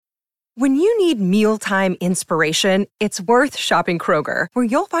When you need mealtime inspiration, it's worth shopping Kroger, where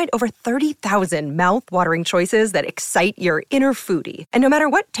you'll find over 30,000 mouth-watering choices that excite your inner foodie. And no matter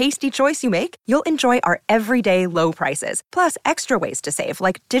what tasty choice you make, you'll enjoy our everyday low prices, plus extra ways to save,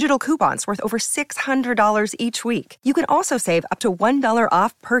 like digital coupons worth over $600 each week. You can also save up to $1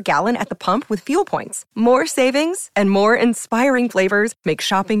 off per gallon at the pump with fuel points. More savings and more inspiring flavors make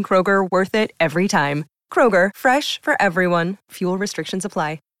shopping Kroger worth it every time. Kroger, fresh for everyone. Fuel restrictions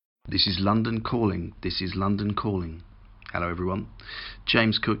apply. This is London Calling. This is London Calling. Hello everyone.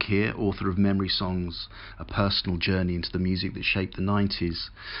 James Cook here, author of Memory Songs, a personal journey into the music that shaped the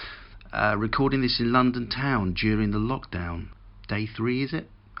 90s. Recording this in London town during the lockdown. Day 3, is it?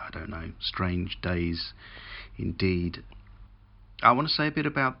 I don't know. Strange days indeed. I want to say a bit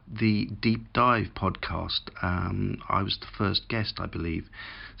about the Deep Dive podcast. I was the first guest, I believe.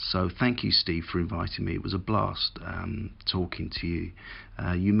 So thank you, Steve, for inviting me. It was a blast talking to you.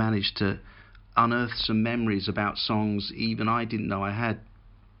 You managed to unearth some memories about songs even I didn't know I had.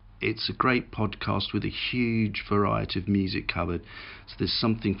 It's a great podcast with a huge variety of music covered. So there's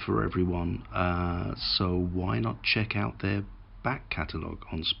something for everyone. So why not check out their back catalogue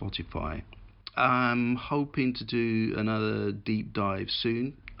on Spotify? I'm hoping to do another deep dive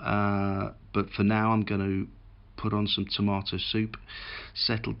soon, but for now I'm going to put on some tomato soup,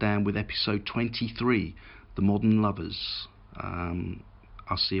 settle down with episode 23, The Modern Lovers.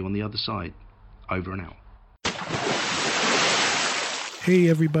 I'll see you on the other side. Over and out. Hey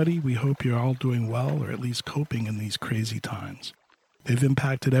everybody, we hope you're all doing well, or at least coping in these crazy times. They've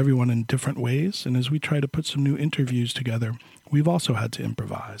impacted everyone in different ways, and as we try to put some new interviews together, we've also had to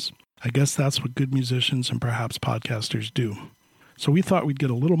improvise. I guess that's what good musicians and perhaps podcasters do. So we thought we'd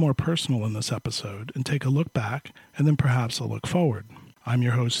get a little more personal in this episode and take a look back and then perhaps a look forward. I'm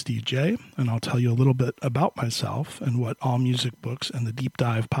your host, Steve J., and I'll tell you a little bit about myself and what All Music Books and the Deep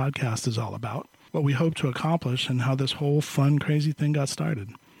Dive podcast is all about, what we hope to accomplish, and how this whole fun, crazy thing got started.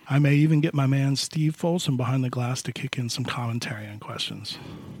 I may even get my man Steve Folsom behind the glass to kick in some commentary on questions.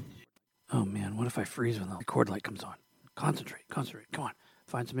 Oh man, what if I freeze when the record light comes on? Concentrate, come on.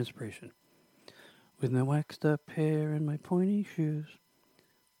 Find some inspiration. With my waxed up hair and my pointy shoes,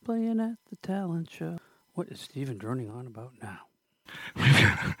 playing at the talent show. What is Steven droning on about now?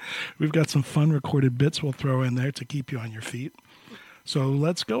 We've got some fun recorded bits we'll throw in there to keep you on your feet. So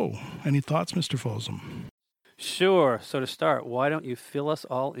let's go. Any thoughts, Mr. Folsom? Sure. So to start, why don't you fill us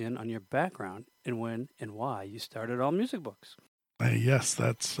all in on your background and when and why you started All Music Books? Yes,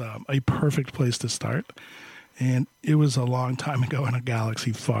 that's a perfect place to start. And it was a long time ago in a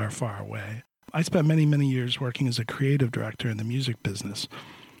galaxy far, far away. I spent many, many years working as a creative director in the music business.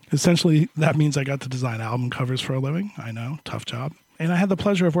 Essentially, that means I got to design album covers for a living. I know, tough job. And I had the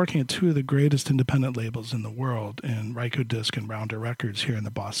pleasure of working at two of the greatest independent labels in the world, in Rykodisc and Rounder Records here in the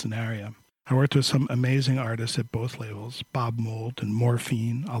Boston area. I worked with some amazing artists at both labels, Bob Mould and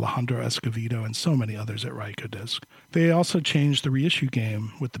Morphine, Alejandro Escovedo, and so many others at Rykodisc. They also changed the reissue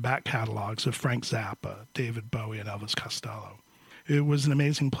game with the back catalogs of Frank Zappa, David Bowie, and Elvis Costello. It was an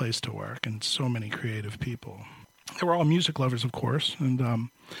amazing place to work, and so many creative people. They were all music lovers, of course, and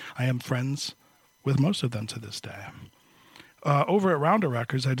I am friends with most of them to this day. Over at Rounder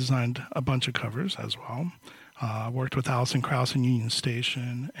Records, I designed a bunch of covers as well. Worked with Alison Krauss in Union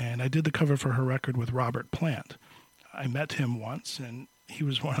Station, and I did the cover for her record with Robert Plant. I met him once, and he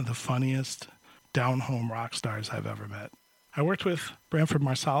was one of the funniest down-home rock stars I've ever met. I worked with Branford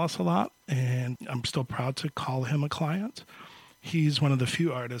Marsalis a lot, and I'm still proud to call him a client. He's one of the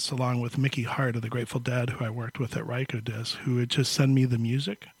few artists, along with Mickey Hart of the Grateful Dead, who I worked with at Rykodisc, who would just send me the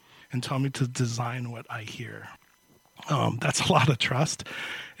music and tell me to design what I hear. That's a lot of trust.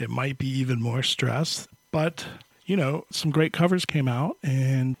 It might be even more stress. But, you know, some great covers came out,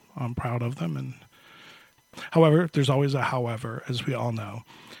 and I'm proud of them. And however, there's always a however, as we all know.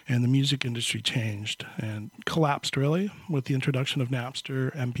 And the music industry changed and collapsed, really, with the introduction of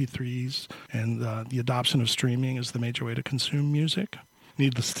Napster, MP3s, and the adoption of streaming as the major way to consume music.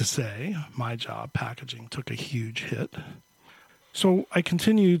 Needless to say, my job, packaging, took a huge hit. So I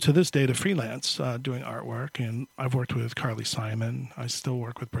continue to this day to freelance doing artwork, and I've worked with Carly Simon. I still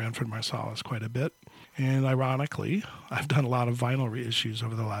work with Branford Marsalis quite a bit. And ironically, I've done a lot of vinyl reissues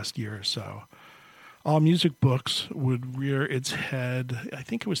over the last year or so. All Music Books would rear its head, I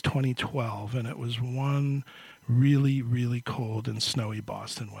think it was 2012, and it was one really, really cold and snowy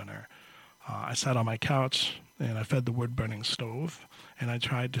Boston winter. I sat on my couch and I fed the wood-burning stove, and I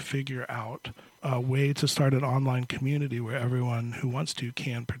tried to figure out a way to start an online community where everyone who wants to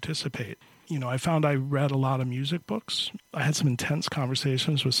can participate. You know, I found I read a lot of music books. I had some intense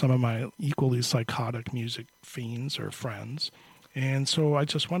conversations with some of my equally psychotic music fiends or friends. And so I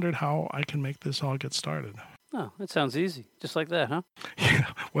just wondered how I can make this all get started. Oh, that sounds easy. Just like that, huh? Yeah,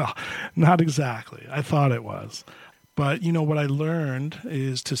 well, not exactly. I thought it was. But, what I learned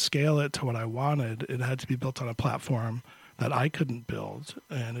is to scale it to what I wanted, it had to be built on a platform that I couldn't build,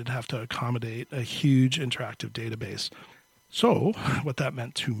 and it'd have to accommodate a huge interactive database. So what that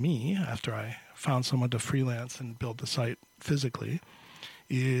meant to me, after I found someone to freelance and build the site physically,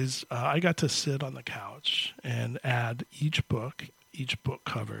 is I got to sit on the couch and add each book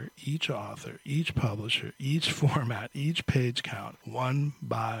cover, each author, each publisher, each format, each page count, one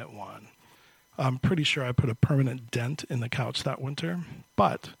by one. I'm pretty sure I put a permanent dent in the couch that winter,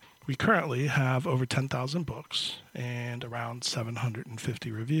 but we currently have over 10,000 books and around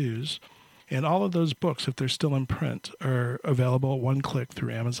 750 reviews. And all of those books, if they're still in print, are available at one click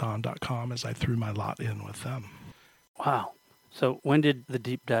through Amazon.com as I threw my lot in with them. Wow. So when did the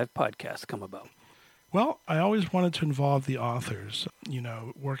Deep Dive podcast come about? Well, I always wanted to involve the authors.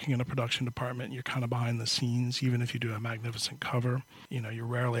 Working in a production department, you're kind of behind the scenes. Even if you do a magnificent cover, you're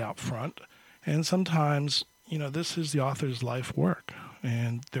rarely out front. And sometimes, this is the author's life work.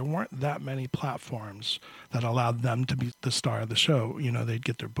 And there weren't that many platforms that allowed them to be the star of the show. They'd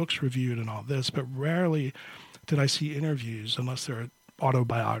get their books reviewed and all this, but rarely did I see interviews unless they're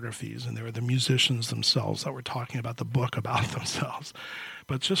autobiographies and they were the musicians themselves that were talking about the book about themselves.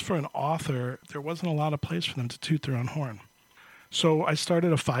 But just for an author, there wasn't a lot of place for them to toot their own horn. So I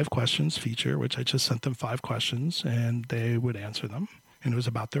started a 5 questions feature, which I just sent them 5 questions and they would answer them. And it was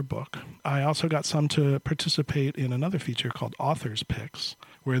about their book. I also got some to participate in another feature called Authors Picks,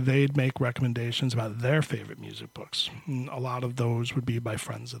 where they'd make recommendations about their favorite music books. And a lot of those would be by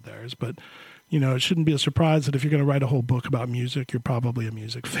friends of theirs. But, it shouldn't be a surprise that if you're going to write a whole book about music, you're probably a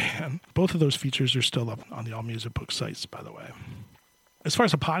music fan. Both of those features are still up on the All Music Book sites, by the way. As far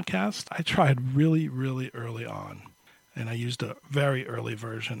as a podcast, I tried really, really early on. And I used a very early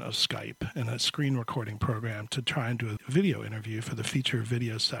version of Skype and a screen recording program to try and do a video interview for the feature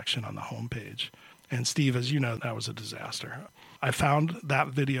video section on the homepage. And Steve, as you know, that was a disaster. I found that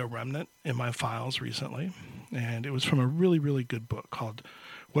video remnant in my files recently, and it was from a really, really good book called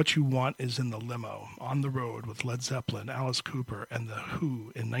What You Want Is in the Limo, On the Road with Led Zeppelin, Alice Cooper, and The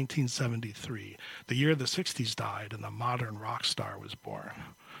Who in 1973, the year the 60s died and the modern rock star was born.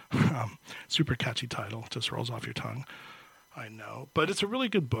 Super catchy title, just rolls off your tongue. I know, but it's a really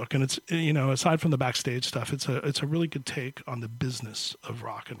good book, and it's, aside from the backstage stuff, it's a really good take on the business of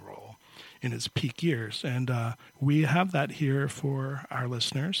rock and roll in its peak years, and we have that here for our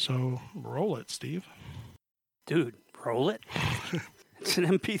listeners. So roll it, Steve. Dude, roll it. It's an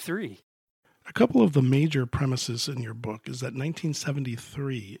MP3. A couple of the major premises in your book is that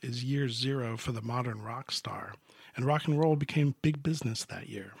 1973 is year 0 for the modern rock star, and rock and roll became big business that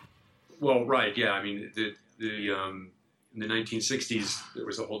year. Well, right, yeah. I mean, in the 1960s, there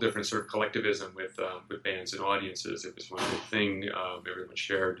was a whole different sort of collectivism with bands and audiences. It was one big thing. Everyone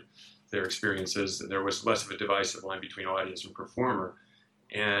shared their experiences, and there was less of a divisive line between audience and performer.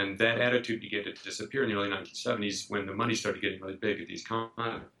 And that attitude began to disappear in the early 1970s when the money started getting really big at these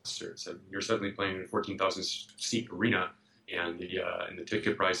concerts. And you're suddenly playing in a 14,000-seat arena, and the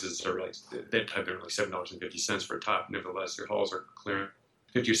ticket prices are like, at that time, they were like $7.50 for a top. Nevertheless, their halls are clearing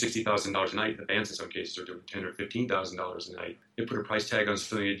 $50,000 or $60,000 a night. The bands, in some cases, are doing $10,000 or $15,000 a night. They put a price tag on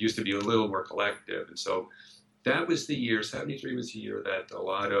something that used to be a little more collective. And so that was the year, 73 was the year that a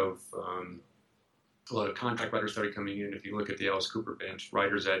lot of contract writers started coming in. If you look at the Alice Cooper Band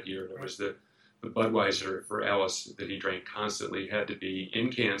writers that year, there was the Budweiser for Alice that he drank constantly had to be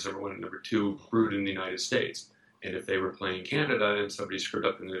in cans, number 1, and number 2, brewed in the United States. And if they were playing Canada and somebody screwed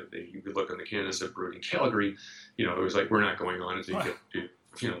up and you could look on the can and said brewed in Calgary, it was like, we're not going on until you get to,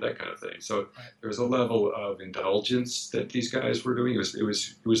 that kind of thing. So there was a level of indulgence that these guys were doing. It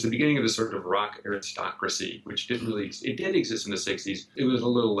was the beginning of this sort of rock aristocracy, which it did exist in the 60s. It was a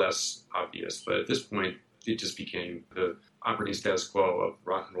little less obvious, but at this point, it just became the operating status quo of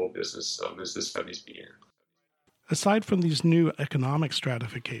rock and roll business as the 70s began. Aside from these new economic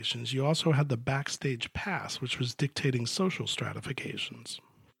stratifications, you also had the backstage pass, which was dictating social stratifications.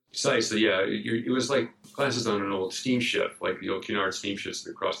 Precisely, yeah. It was like classes on an old steamship, like the old Cunard steamships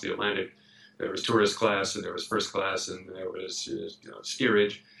that crossed the Atlantic. There was tourist class, and there was first class, and there was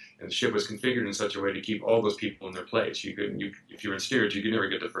steerage. And the ship was configured in such a way to keep all those people in their place. If you were in steerage, you could never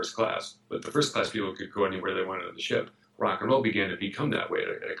get to first class. But the first class people could go anywhere they wanted on the ship. Rock and roll began to become that way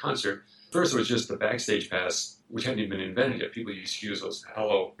at a concert. First, it was just the backstage pass, which hadn't even been invented yet. People used to use those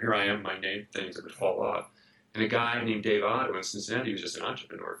 "hello, here I am, my name" things that would fall off. And a guy named Dave Otto in Cincinnati, was just an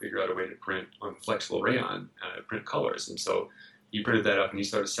entrepreneur, figured out a way to print on flexible rayon, print colors. And so he printed that up and he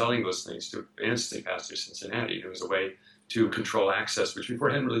started selling those things to bands as they passed through Cincinnati. And it was a way to control access, which before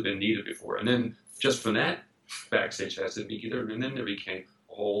hadn't really been needed before. And then just from that backstage pass, and then there became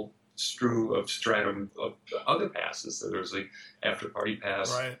a whole stratum of other passes. So there was like after party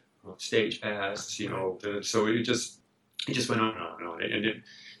pass, Right. Stage pass, so it just went on and on, and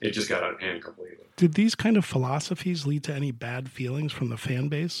it just got out of hand completely. Did these kind of philosophies lead to any bad feelings from the fan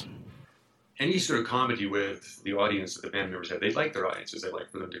base? Any sort of comedy with the audience that the band members had, they liked their audiences, they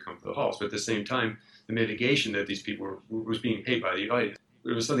liked for them to come to the halls, but at the same time, the mitigation that these people was being paid by the audience.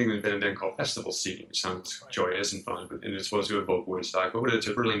 There was something that had been called festival seating, which sounds joyous and fun, and it's supposed to evoke Woodstock, but it's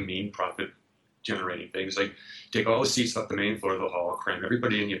a really mean profit-generating thing. It's like, take all the seats off the main floor of the hall, cram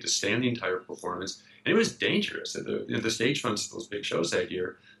everybody in, you have to stand the entire performance, and it was dangerous. At the stage fronts of those big shows that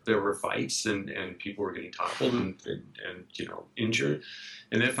year, there were fights, and people were getting toppled and injured,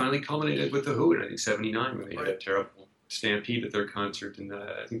 and that finally culminated with The Who in, I think, 79, when they had a terrible stampede at their concert in,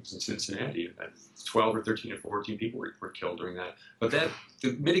 I think it was in Cincinnati. 12 or 13 or 14 people were killed during that. But the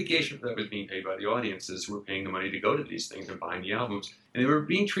mitigation for that was being paid by the audiences who were paying the money to go to these things and buying the albums. And they were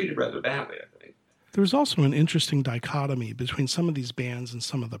being treated rather badly, I think. There was also an interesting dichotomy between some of these bands and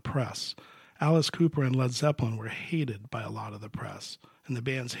some of the press. Alice Cooper and Led Zeppelin were hated by a lot of the press, and the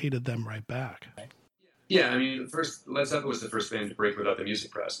bands hated them right back. Yeah, I mean, Led Zeppelin was the first band to break without the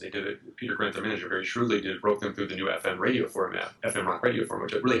music press. They did it. Peter Grant, their manager, very shrewdly broke them through the new FM radio format, FM rock radio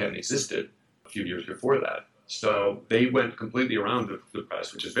format, which really hadn't existed a few years before that. So they went completely around the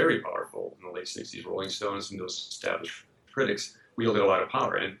press, which is very powerful. In the late 60s, Rolling Stones and those established critics wielded a lot of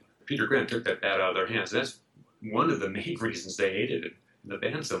power. And Peter Grant took that bat out of their hands. And that's one of the main reasons they hated the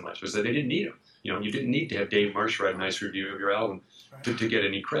band so much, was that they didn't need them. You didn't need to have Dave Marsh write a nice review of your album to get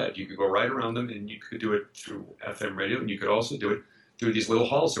any cred. You could go right around them, and you could do it through FM radio, and you could also do it through these little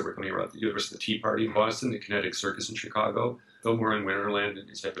halls that were coming around. There was the Tea Party in Boston, the Kinetic Circus in Chicago, Fillmore and Winterland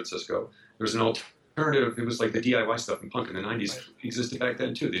in San Francisco. There was an alternative. It was like the DIY stuff in punk in the 90s existed back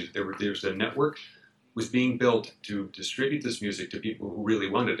then, too. There was a network was being built to distribute this music to people who really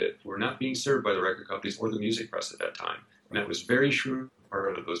wanted it, who were not being served by the record companies or the music press at that time. And that was very shrewd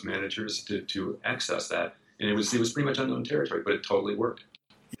part of those managers to access that. And it was pretty much unknown territory, but it totally worked.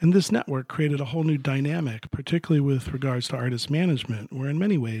 And this network created a whole new dynamic, particularly with regards to artist management, where in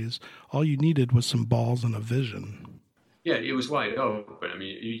many ways, all you needed was some balls and a vision. Yeah, it was wide open. I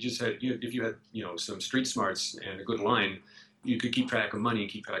mean, you just had, if you had, some street smarts and a good line, you could keep track of money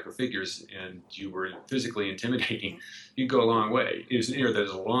and keep track of figures, and you were physically intimidating. You'd go a long way. It was an era that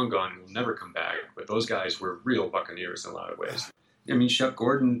is long gone and will never come back, but those guys were real buccaneers in a lot of ways. I mean, Shep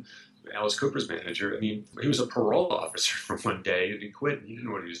Gordon, Alice Cooper's manager, he was a parole officer for one day, and he quit. He didn't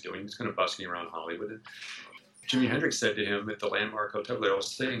know what he was doing. He was kind of busking around Hollywood. And Jimi Hendrix said to him at the Landmark Hotel, they were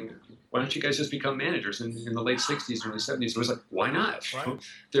saying, why don't you guys just become managers? In the late 60s, early 70s, it was like, why not?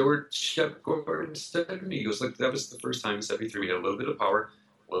 Right. Shep Gordon said to me, he goes, look, that was the first time in 73 we had a little bit of power,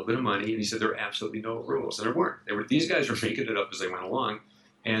 a little bit of money, and he said there were absolutely no rules. And there weren't. These guys were making it up as they went along,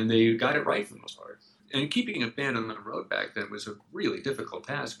 and they got it right for the most part. And keeping a band on the road back then was a really difficult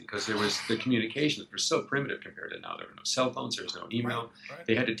task because the communications were so primitive compared to now. There were no cell phones, there was no email. Right.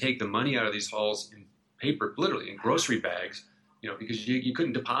 They had to take the money out of these halls in paper, literally in grocery bags, because you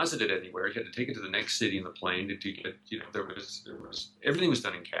couldn't deposit it anywhere. You had to take it to the next city in the plane to get, there was everything was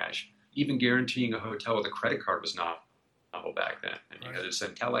done in cash. Even guaranteeing a hotel with a credit card was novel back then. And you had to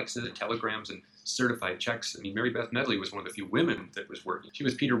send telexes and telegrams and certified checks. I mean, Mary Beth Medley was one of the few women that was working. She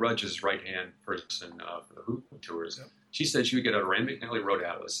was Peter Rudge's right-hand person for the Who tours. Yep. She said she would get out a Rand McNally Road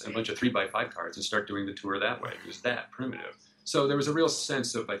Atlas and a bunch of 3x5 cards and start doing the tour that way. It was that primitive. So there was a real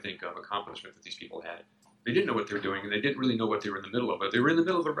sense of, I think, of accomplishment that these people had. They didn't know what they were doing, and they didn't really know what they were in the middle of. But they were in the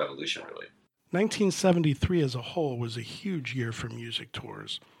middle of a revolution, really. 1973 as a whole was a huge year for music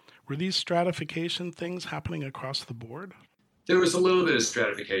tours. Were these stratification things happening across the board? There was a little bit of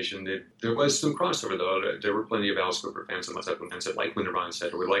stratification. There was some crossover, though. There were plenty of Alice Cooper fans and Led Zeppelin fans that liked Linda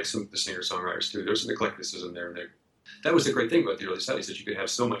Ronstadt, or would like some of the singer-songwriters, too. There's some eclecticism there. That was the great thing about the early 70s, that you could have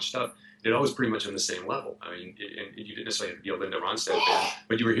so much stuff. It always pretty much on the same level. I mean, and you didn't necessarily have to be a Linda Ronstadt fan,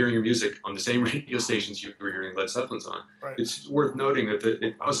 but you were hearing your music on the same radio stations you were hearing Led Zeppelin's on. Right. It's worth noting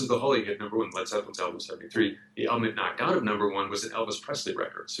that House of the Holy hit #1, Led Zeppelin's album, 73. The album it knocked out of #1 was an Elvis Presley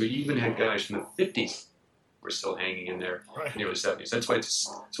record. So you even had guys from the 50s were still hanging in there in the early 70s. That's why it's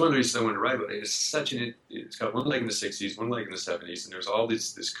one of the reasons I wanted to write about it. It's got one leg in the 60s, one leg in the 70s, and there's all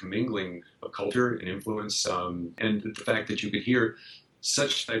this commingling of culture and influence, and the fact that you could hear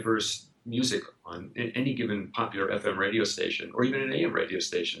such diverse music on any given popular FM radio station, or even an AM radio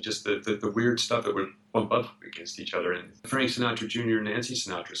station, just the weird stuff that would bump up against each other. And Frank Sinatra Jr. and Nancy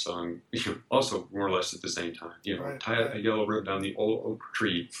Sinatra song, also more or less at the same time. Tie a yellow ribbon down the old oak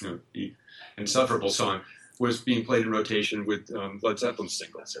tree, the insufferable song, was being played in rotation with Led Zeppelin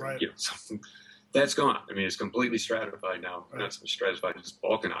singles. Right. Something that's gone. I mean, it's completely stratified now. Right. Not so much stratified, it's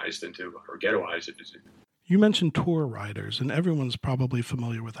balkanized into, or ghettoized. You mentioned tour riders, and everyone's probably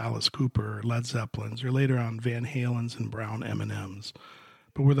familiar with Alice Cooper, or Led Zeppelins, or later on Van Halen's and Brown M&Ms.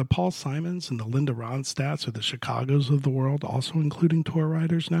 But were the Paul Simons and the Linda Ronstadts or the Chicagos of the world also including tour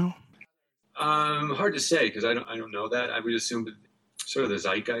riders now? Hard to say, because I don't know that. I would assume that sort of the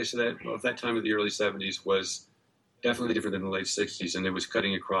zeitgeist of that time of the early 70s was definitely different than the late 60s, and it was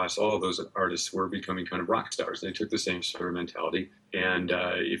cutting across. All of those artists were becoming kind of rock stars. They took the same sort of mentality. And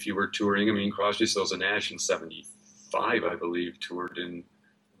if you were touring, I mean, Crosby, Stills, and Nash in 75, I believe, toured in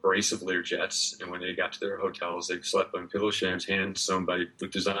a brace of Learjets, and when they got to their hotels, they slept on pillow shams hand sewn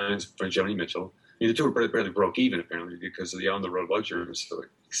with designs by Joni Mitchell. I mean, the tour barely broke even, apparently, because of the on-the-road luxury was so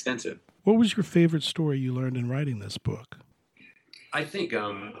extensive. What was your favorite story you learned in writing this book? I think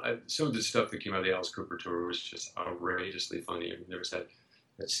some of the stuff that came out of the Alice Cooper tour was just outrageously funny. I mean, there was that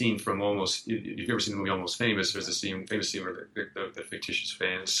scene from Almost, if you've ever seen the movie Almost Famous, there's a famous scene where the fictitious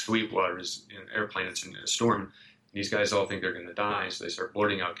band Sweetwater is in an airplane, it's in a storm, and these guys all think they're going to die, so they start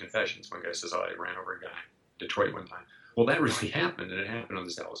blurting out confessions. One guy says, I ran over a guy in Detroit one time. Well, that really happened, and it happened on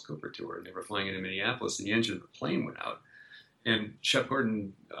this Alice Cooper tour, and they were flying into Minneapolis, and the engine of the plane went out. And Shep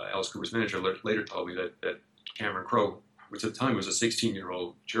Gordon, Alice Cooper's manager, later told me that Cameron Crowe, which at the time was a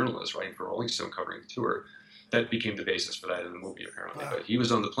 16-year-old journalist writing for Rolling Stone covering the tour, that became the basis for that in the movie, apparently. Wow. But he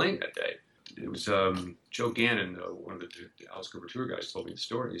was on the plane that day. It was Joe Gannon, one of the Alice Cooper tour guys, told me the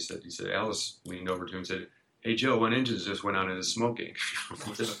story. He said Alice leaned over to him and said, hey, Joe, one engine just went out and is smoking.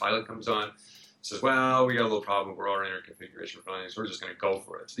 He said the pilot comes on, says, well, we got a little problem. We're already in our configuration for so we're just going to go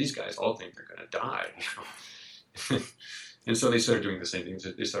for it. So these guys all think they're going to die. And so they started doing the same things.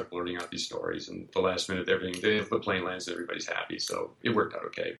 They started blurting out these stories, and the last minute, the plane lands, and everybody's happy. So it worked out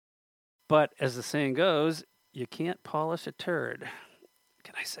okay. But as the saying goes, you can't polish a turd.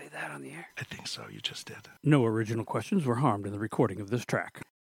 Can I say that on the air? I think so. You just did. No original questions were harmed in the recording of this track.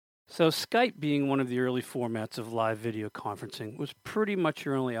 So Skype, being one of the early formats of live video conferencing, was pretty much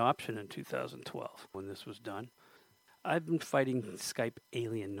your only option in 2012 when this was done. I've been fighting Skype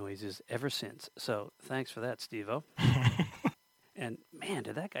alien noises ever since, so thanks for that, Steve-O. And, man,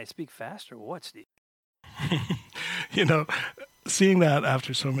 did that guy speak fast or what, Steve? You know, seeing that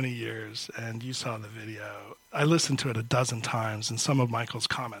after so many years, and you saw the video, I listened to it a dozen times, and some of Michael's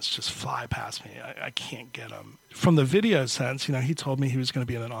comments just fly past me. I can't get them. From the video sense, you know, he told me he was going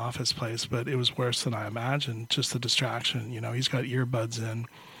to be in an office place, but it was worse than I imagined, just the distraction. You know, he's got earbuds in,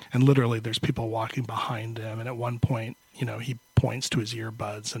 and literally there's people walking behind him, and at one point, you know, he points to his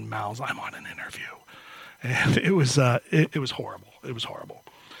earbuds and mouths, I'm on an interview. And it was horrible. It was horrible.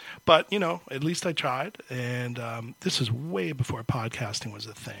 But, you know, at least I tried, and this is way before podcasting was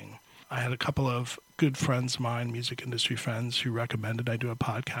a thing. I had a couple of good friends of mine, music industry friends, who recommended I do a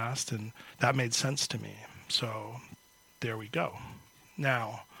podcast, and that made sense to me. So there we go.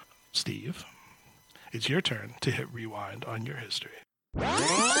 Now, Steve, it's your turn to hit rewind on your history.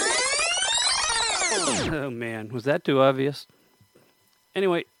 Oh, man, was that too obvious?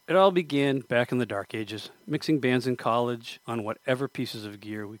 Anyway, it all began back in the dark ages, mixing bands in college on whatever pieces of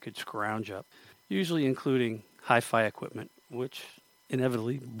gear we could scrounge up, usually including hi-fi equipment, which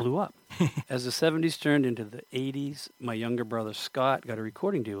inevitably blew up. As the 70s turned into the 80s, my younger brother Scott got a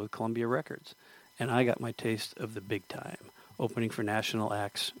recording deal with Columbia Records, and I got my taste of the big time, opening for national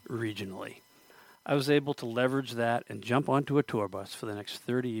acts regionally. I was able to leverage that and jump onto a tour bus for the next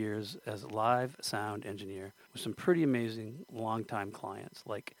 30 years as a live sound engineer with some pretty amazing long-time clients,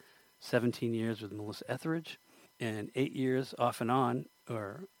 like 17 years with Melissa Etheridge and 8 years off and on,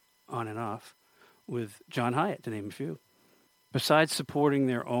 or on and off, with John Hyatt, to name a few. Besides supporting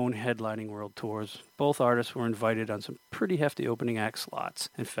their own headlining world tours, both artists were invited on some pretty hefty opening act slots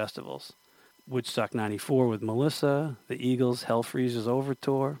and festivals. Woodstock 94 with Melissa, the Eagles' Hell Freezes Over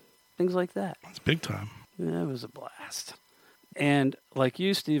tour, things like that. That's big time. Yeah, it was a blast. And like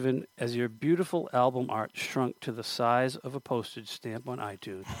you, Stephen, as your beautiful album art shrunk to the size of a postage stamp on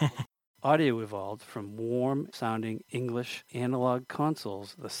iTunes, audio evolved from warm-sounding English analog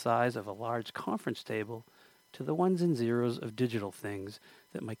consoles the size of a large conference table to the ones and zeros of digital things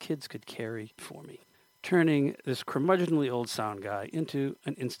that my kids could carry for me, turning this curmudgeonly old sound guy into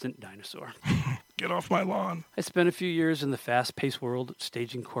an instant dinosaur. Get off my lawn. I spent a few years in the fast-paced world,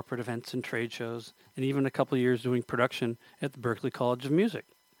 staging corporate events and trade shows, and even a couple of years doing production at the Berklee College of Music.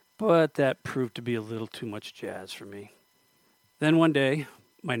 But that proved to be a little too much jazz for me. Then one day,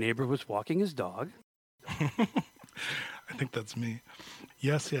 my neighbor was walking his dog. I think that's me.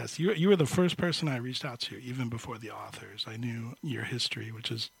 Yes. You were the first person I reached out to, even before the authors. I knew your history, which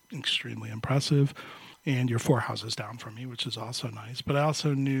is extremely impressive. and you're 4 houses down from me, which is also nice. But I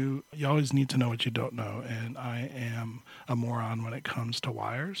also knew you always need to know what you don't know, and I am a moron when it comes to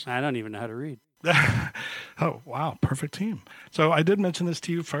wires. I don't even know how to read. Oh, wow, perfect team. So I did mention this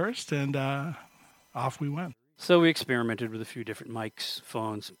to you first, and off we went. So we experimented with a few different mics,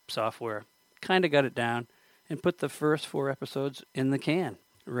 phones, software, kind of got it down, and put the first 4 episodes in the can,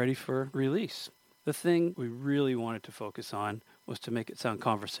 ready for release. The thing we really wanted to focus on was to make it sound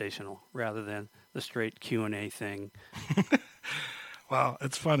conversational rather than the straight Q&A thing. Well,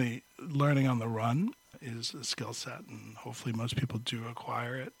 it's funny. Learning on the run is a skill set, and hopefully most people do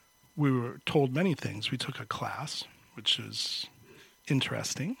acquire it. We were told many things. We took a class, which is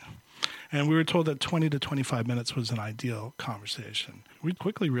interesting. And we were told that 20 to 25 minutes was an ideal conversation. We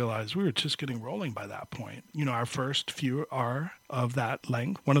quickly realized we were just getting rolling by that point. You know, our first few are of that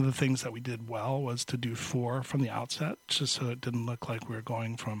length. One of the things that we did well was to do 4 from the outset, just so it didn't look like we were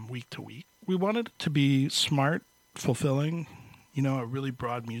going from week to week. We wanted it to be smart, fulfilling, you know, a really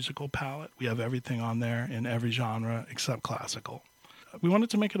broad musical palette. We have everything on there in every genre except classical. We wanted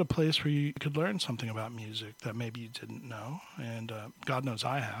to make it a place where you could learn something about music that maybe you didn't know, and God knows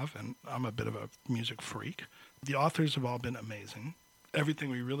I have, and I'm a bit of a music freak. The authors have all been amazing. Everything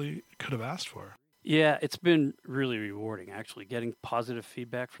we really could have asked for. Yeah, it's been really rewarding, actually, getting positive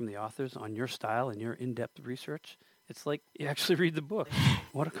feedback from the authors on your style and your in-depth research. It's like you actually read the book.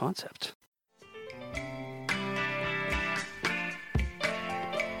 What a concept.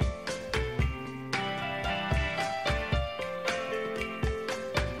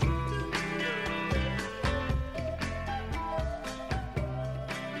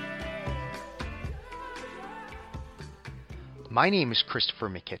 My name is Christopher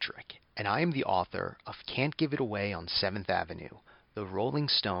McKittrick, and I am the author of Can't Give It Away on 7th Avenue, The Rolling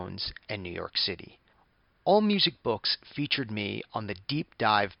Stones, and New York City. All Music Books featured me on the Deep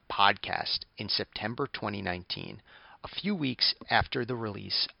Dive podcast in September 2019, a few weeks after the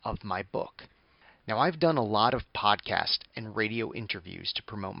release of my book. Now, I've done a lot of podcast and radio interviews to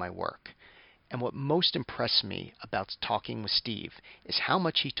promote my work, and what most impressed me about talking with Steve is how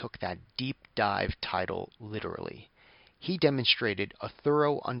much he took that Deep Dive title literally. He demonstrated a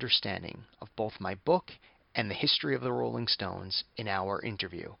thorough understanding of both my book and the history of the Rolling Stones in our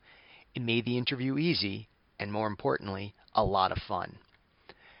interview. It made the interview easy, and more importantly, a lot of fun.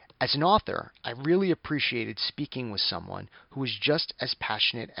 As an author, I really appreciated speaking with someone who is just as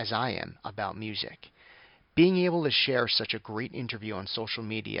passionate as I am about music. Being able to share such a great interview on social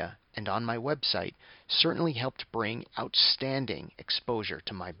media and on my website certainly helped bring outstanding exposure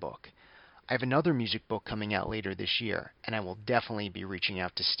to my book. I have another music book coming out later this year, and I will definitely be reaching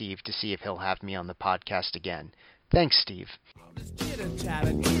out to Steve to see if he'll have me on the podcast again. Thanks, Steve. Chitter-chatter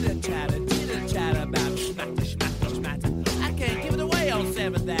about schmatter. I can't give it away on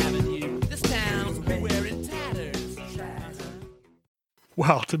 7th Avenue. This town's wearing tatters.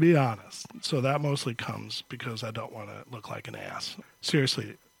 Well, to be honest, so that mostly comes because I don't want to look like an ass.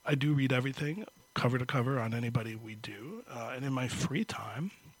 Seriously, I do read everything, cover to cover, on anybody we do, and in my free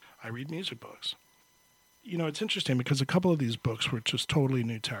time, I read music books. You know, it's interesting because a couple of these books were just totally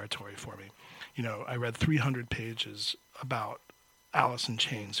new territory for me. You know, I read 300 pages about Alice in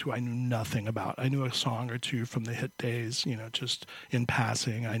Chains, who I knew nothing about. I knew a song or two from the hit days, you know, just in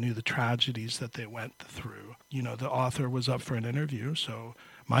passing. I knew the tragedies that they went through. You know, the author was up for an interview, so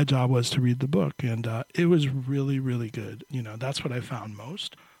my job was to read the book, and it was really, really good. You know, that's what I found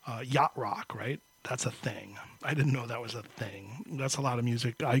most. Yacht rock, right? That's a thing. I didn't know that was a thing. That's a lot of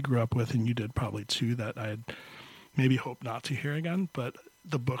music I grew up with, and you did probably too, that I'd maybe hope not to hear again, but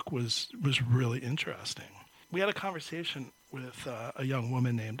the book was really interesting. We had a conversation with a young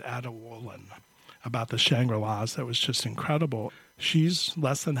woman named Ada Wolin about the Shangri-Las that was just incredible. She's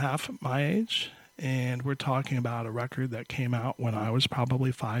less than half my age, and we're talking about a record that came out when I was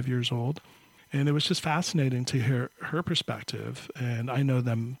probably 5 years old. And it was just fascinating to hear her perspective. And I know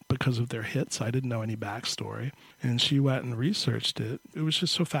them because of their hits. I didn't know any backstory. And she went and researched it. It was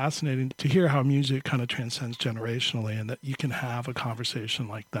just so fascinating to hear how music kind of transcends generationally and that you can have a conversation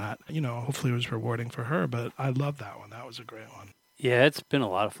like that. You know, hopefully it was rewarding for her, but I love that one. That was a great one. Yeah, it's been a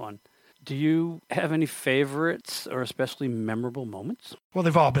lot of fun. Do you have any favorites or especially memorable moments? Well,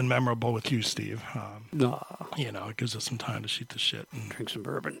 they've all been memorable with you, Steve. No. You know, it gives us some time to shoot the shit. And Drink some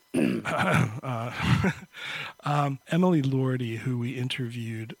bourbon. Emily Lordy, who we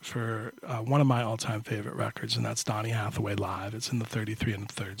interviewed for one of my all-time favorite records, and that's Donny Hathaway Live. It's in the 33 and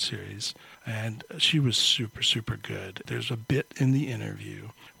the Third series. And she was super, super good. There's a bit in the interview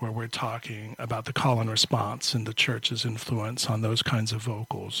where we're talking about the call and response and the church's influence on those kinds of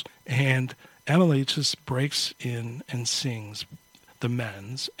vocals. And Emily just breaks in and sings the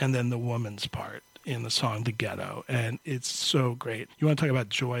men's and then the woman's part in the song The Ghetto, and it's so great. You want to talk about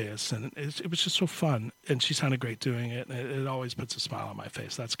joyous, and it was just so fun, and she sounded great doing it, and it always puts a smile on my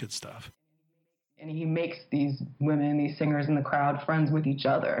face. That's good stuff. And he makes these women, these singers in the crowd, friends with each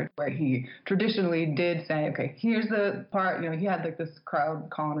other, where he traditionally did say, okay, here's the part, he had like this crowd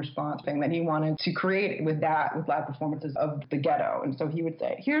call and response thing that he wanted to create with live performances of The Ghetto. And so he would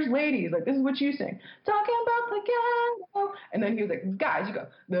say, here's ladies, like, this is what you sing, talking about the ghetto. And then he was like, guys, you go,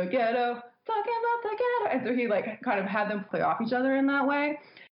 the ghetto, talking about the ghetto. And so he like kind of had them play off each other in that way.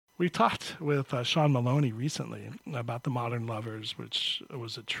 We talked with Sean Maloney recently about The Modern Lovers, which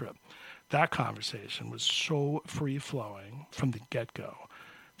was a trip. That conversation was so free-flowing from the get-go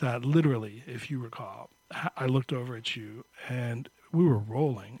that literally, if you recall, I looked over at you and we were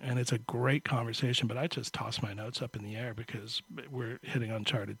rolling, and it's a great conversation, but I just tossed my notes up in the air because we're hitting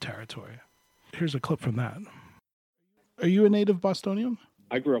uncharted territory. Here's a clip from that. Are you a native Bostonian?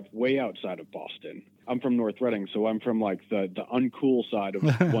 I grew up way outside of Boston. I'm from North Reading, so I'm from like the uncool side of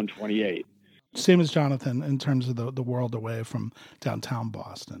 128. Same as Jonathan in terms of the world away from downtown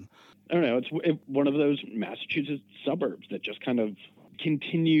Boston. I don't know. It's one of those Massachusetts suburbs that just kind of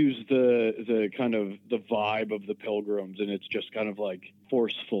continues the kind of the vibe of the Pilgrims, and it's just kind of like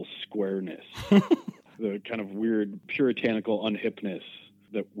forceful squareness, the kind of weird puritanical unhipness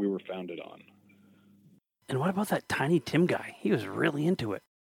that we were founded on. And what about that Tiny Tim guy? He was really into it.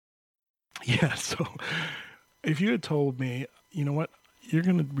 Yeah, so if you had told me, you know what, you're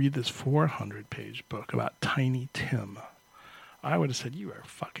going to read this 400-page book about Tiny Tim, I would have said, you are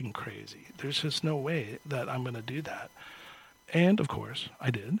fucking crazy. There's just no way that I'm going to do that. And, of course,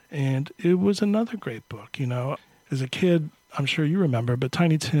 I did. And it was another great book, As a kid, I'm sure you remember, but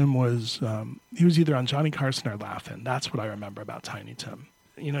Tiny Tim was, he was either on Johnny Carson or Laugh-In. That's what I remember about Tiny Tim.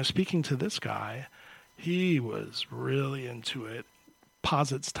 Speaking to this guy, he was really into it.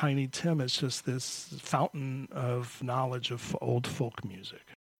 Posits Tiny Tim as just this fountain of knowledge of old folk music.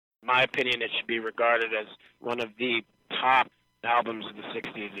 In my opinion, it should be regarded as one of the top albums of the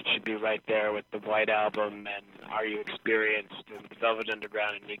 60s. It should be right there with the White Album and Are You Experienced and Velvet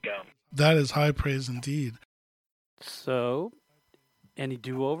Underground and Nico. That is high praise indeed. So, any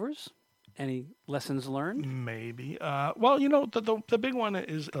do-overs? Any lessons learned? Maybe. Well, the big one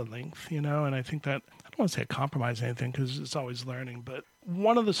is the length, and I think that, I don't want to say compromise anything because it's always learning, but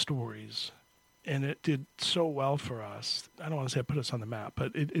one of the stories, and it did so well for us, I don't want to say it put us on the map,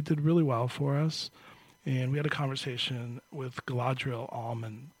 but it did really well for us. And we had a conversation with Galadriel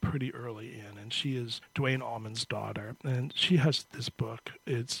Allman pretty early in, and she is Dwayne Allman's daughter. And she has this book.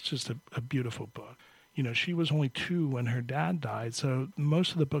 It's just a beautiful book. She was only 2 when her dad died, so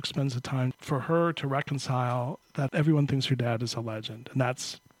most of the book spends the time for her to reconcile that everyone thinks her dad is a legend, and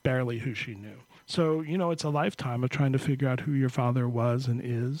that's barely who she knew. So, it's a lifetime of trying to figure out who your father was and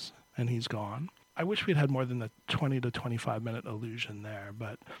is, and he's gone. I wish we'd had more than the 20 to 25-minute illusion there,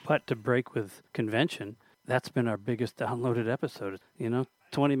 But to break with convention, that's been our biggest downloaded episode.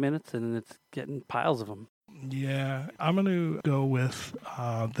 20 minutes, and it's getting piles of them. Yeah, I'm going to go with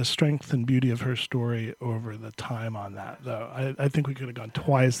the strength and beauty of her story over the time on that, though. I think we could have gone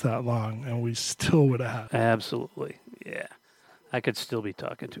twice that long, and we still would have had. Absolutely, yeah. I could still be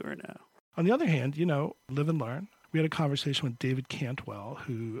talking to her now. On the other hand, live and learn. We had a conversation with David Cantwell,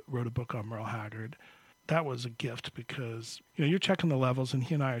 who wrote a book on Merle Haggard. That was a gift because, you're checking the levels, and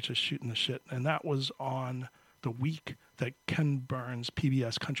he and I are just shooting the shit. And that was on the week that Ken Burns'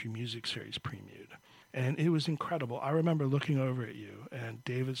 PBS Country Music Series premiered. And it was incredible. I remember looking over at you, and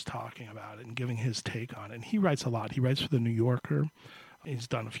David's talking about it and giving his take on it. And he writes a lot. He writes for The New Yorker. He's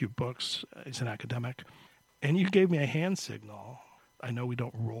done a few books. He's an academic. And you gave me a hand signal. I know we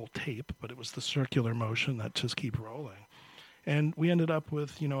don't roll tape, but it was the circular motion that just keep rolling. And we ended up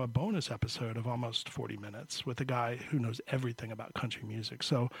with, a bonus episode of almost 40 minutes with a guy who knows everything about country music.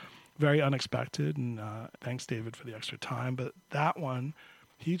 So very unexpected, and thanks, David, for the extra time. But that one,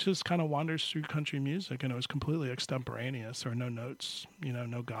 he just kind of wanders through country music, and it was completely extemporaneous. There are no notes,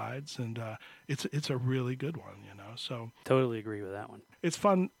 no guides, and it's a really good one, So totally agree with that one. It's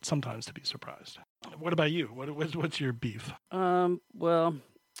fun sometimes to be surprised. What about you? What's your beef? Well,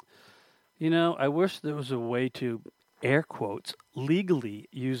 I wish there was a way to, air quotes, legally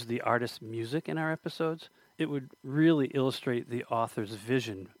use the artist's music in our episodes. It would really illustrate the author's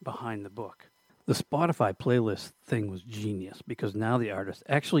vision behind the book. The Spotify playlist thing was genius because now the artist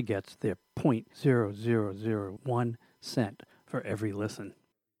actually gets their 0.0001 cent for every listen.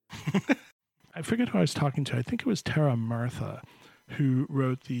 I forget who I was talking to. I think it was Tara Murtha, who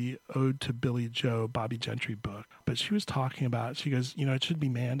wrote the Ode to Billy Joe Bobby Gentry book. But she was talking about, she goes, it should be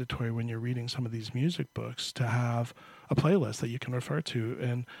mandatory when you're reading some of these music books to have a playlist that you can refer to.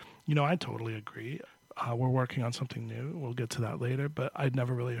 And I totally agree. We're working on something new. We'll get to that later, but I'd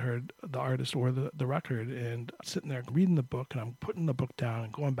never really heard the artist or the record, and sitting there reading the book, and I'm putting the book down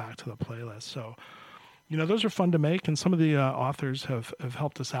and going back to the playlist. So, those are fun to make, and some of the authors have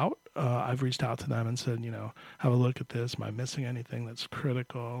helped us out. I've reached out to them and said, have a look at this. Am I missing anything that's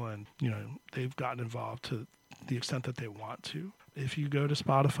critical? And, they've gotten involved to the extent that they want to. If you go to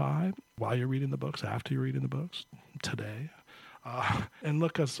Spotify while you're reading the books, after you're reading the books, today, and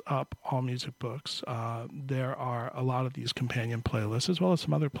look us up, All Music Books, there are a lot of these companion playlists as well as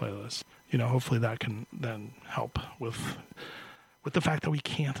some other playlists. Hopefully that can then help with the fact that we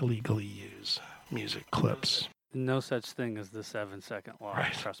can't legally use music clips. No such thing as the 7-second law.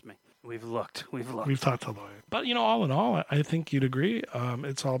 Right. Trust me. We've looked. We've talked to lawyers. But, all in all, I think you'd agree.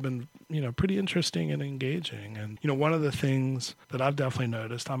 It's all been, pretty interesting and engaging. And, one of the things that I've definitely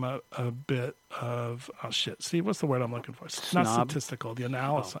noticed, I'm a bit of, Steve, what's the word I'm looking for? Snob? Not statistical, the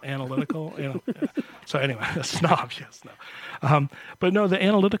analysis, analytical. So anyway, a snob, yes, no. But no, the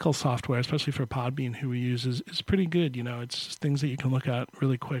analytical software, especially for Podbean, who we use, is pretty good. It's just things that you can look at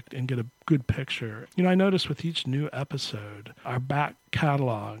really quick and get a good picture. I noticed with each new episode, our back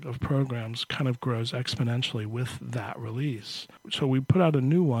catalog of programs kind of grows exponentially with that release. So we put out a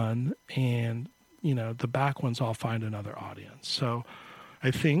new one, and, the back ones all find another audience. So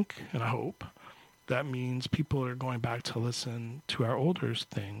I think, and I hope, that means people are going back to listen to our older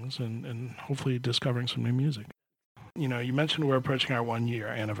things and hopefully discovering some new music. You mentioned we're approaching our 1-year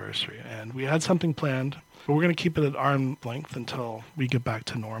anniversary, and we had something planned, but we're going to keep it at arm's length until we get back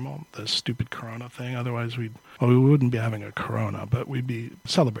to normal, the stupid Corona thing. Otherwise, we wouldn't be having a Corona, but we'd be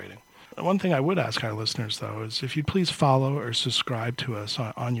celebrating. One thing I would ask our listeners, though, is if you'd please follow or subscribe to us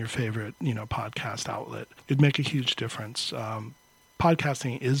on your favorite, podcast outlet. It'd make a huge difference.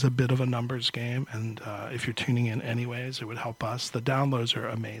 Podcasting is a bit of a numbers game, and if you're tuning in anyways, it would help us. The downloads are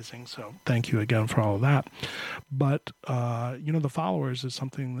amazing, so thank you again for all of that. But, the followers is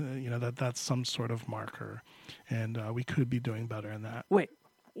something, that's some sort of marker, and we could be doing better in that. Wait,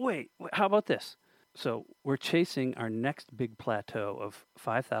 how about this? So we're chasing our next big plateau of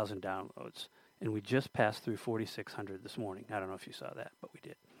 5,000 downloads, and we just passed through 4,600 this morning. I don't know if you saw that, but we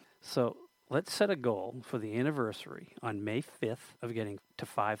did. So let's set a goal for the anniversary on May 5th of getting to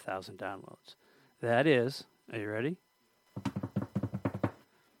 5,000 downloads. That is, are you ready?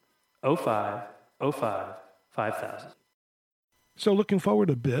 05, 5,000. So looking forward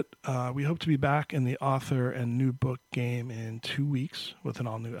a bit, we hope to be back in the author and new book game in 2 weeks with an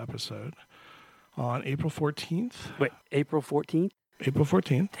all-new episode on April 14th. Wait, April 14th? April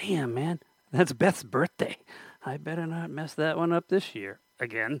 14th. Damn, man. That's Beth's birthday. I better not mess that one up this year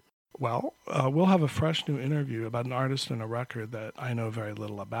again. Well, we'll have a fresh new interview about an artist and a record that I know very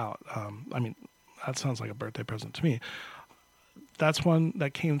little about. That sounds like a birthday present to me. That's one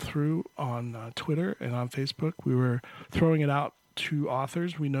that came through on Twitter and on Facebook. We were throwing it out to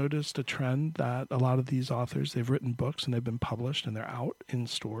authors. We noticed a trend that a lot of these authors, they've written books and they've been published and they're out in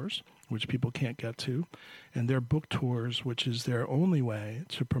stores, which people can't get to. And their book tours, which is their only way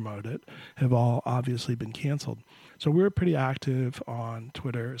to promote it, have all obviously been canceled. So we were pretty active on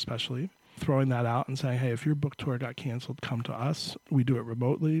Twitter, especially, throwing that out and saying, hey, if your book tour got canceled, come to us. We do it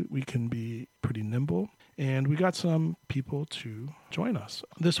remotely. We can be pretty nimble. And we got some people to join us.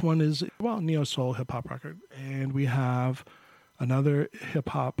 This one is, neo-soul hip-hop record. And we have another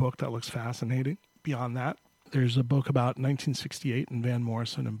hip-hop book that looks fascinating. Beyond that, there's a book about 1968 and Van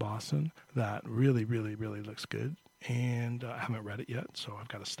Morrison in Boston that really, really, really looks good. And I haven't read it yet, so I've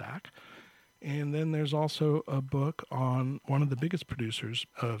got a stack. And then there's also a book on one of the biggest producers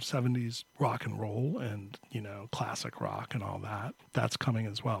of 70s rock and roll and, classic rock and all that. That's coming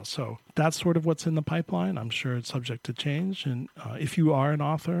as well. So that's sort of what's in the pipeline. I'm sure it's subject to change. And if you are an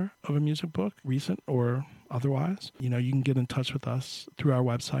author of a music book, recent or otherwise, you can get in touch with us through our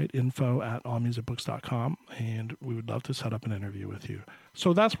website, info@allmusicbooks.com, and we would love to set up an interview with you.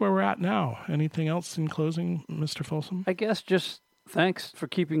 So that's where we're at now. Anything else in closing, Mr. Folsom? I guess just thanks for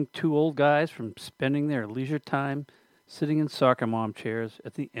keeping two old guys from spending their leisure time sitting in soccer mom chairs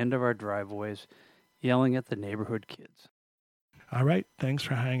at the end of our driveways, yelling at the neighborhood kids. All right. Thanks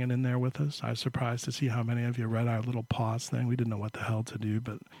for hanging in there with us. I was surprised to see how many of you read our little pause thing. We didn't know what the hell to do,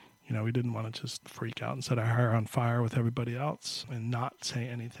 but we didn't want to just freak out and set our hair on fire with everybody else and not say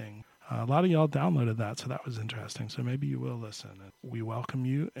anything. A lot of y'all downloaded that, so that was interesting. So maybe you will listen. We welcome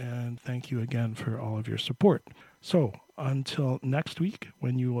you, and thank you again for all of your support. So until next week,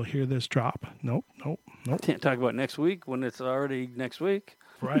 when you will hear this drop. Nope. Can't talk about next week when it's already next week.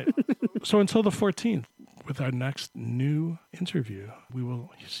 Right. So until the 14th, with our next new interview, we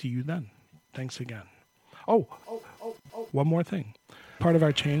will see you then. Thanks again. Oh, one more thing. Part of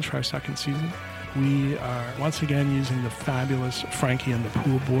our change for our second season, we are once again using the fabulous Frankie and the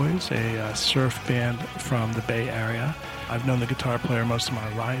Pool Boys, a surf band from the Bay Area. I've known the guitar player most of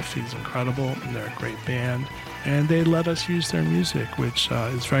my life. He's incredible. They're a great band. And they let us use their music, which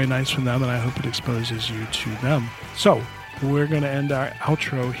is very nice from them, and I hope it exposes you to them. So we're going to end our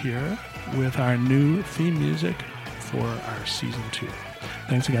outro here with our new theme music for our season 2.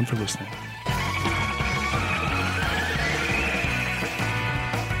 Thanks again for listening.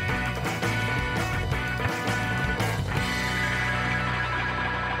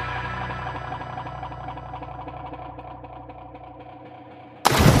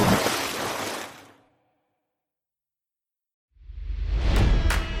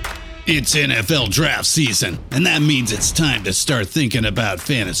 It's NFL draft season, and that means it's time to start thinking about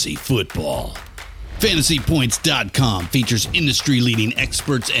fantasy football. FantasyPoints.com features industry-leading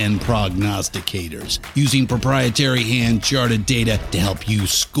experts and prognosticators using proprietary hand-charted data to help you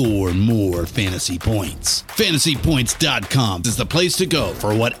score more fantasy points. FantasyPoints.com is the place to go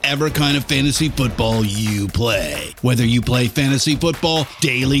for whatever kind of fantasy football you play. Whether you play fantasy football,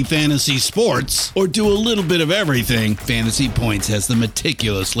 daily fantasy sports, or do a little bit of everything, Fantasy Points has the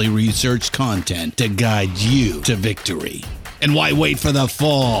meticulously researched content to guide you to victory. And why wait for the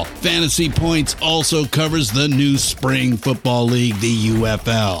fall? Fantasy Points also covers the new spring football league, the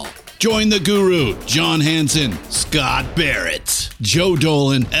UFL. Join the guru, John Hansen, Scott Barrett, Joe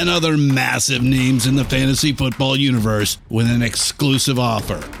Dolan, and other massive names in the fantasy football universe with an exclusive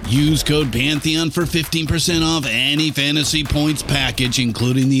offer. Use code Pantheon for 15% off any Fantasy Points package,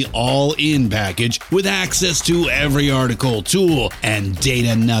 including the all-in package, with access to every article, tool, and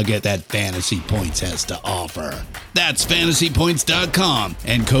data nugget that Fantasy Points has to offer. That's FantasyPoints.com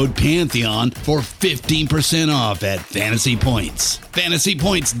and code Pantheon for 15% off at Fantasy Points.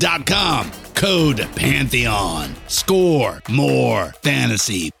 FantasyPoints.com, code Pantheon. Score more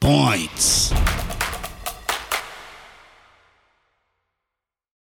fantasy points.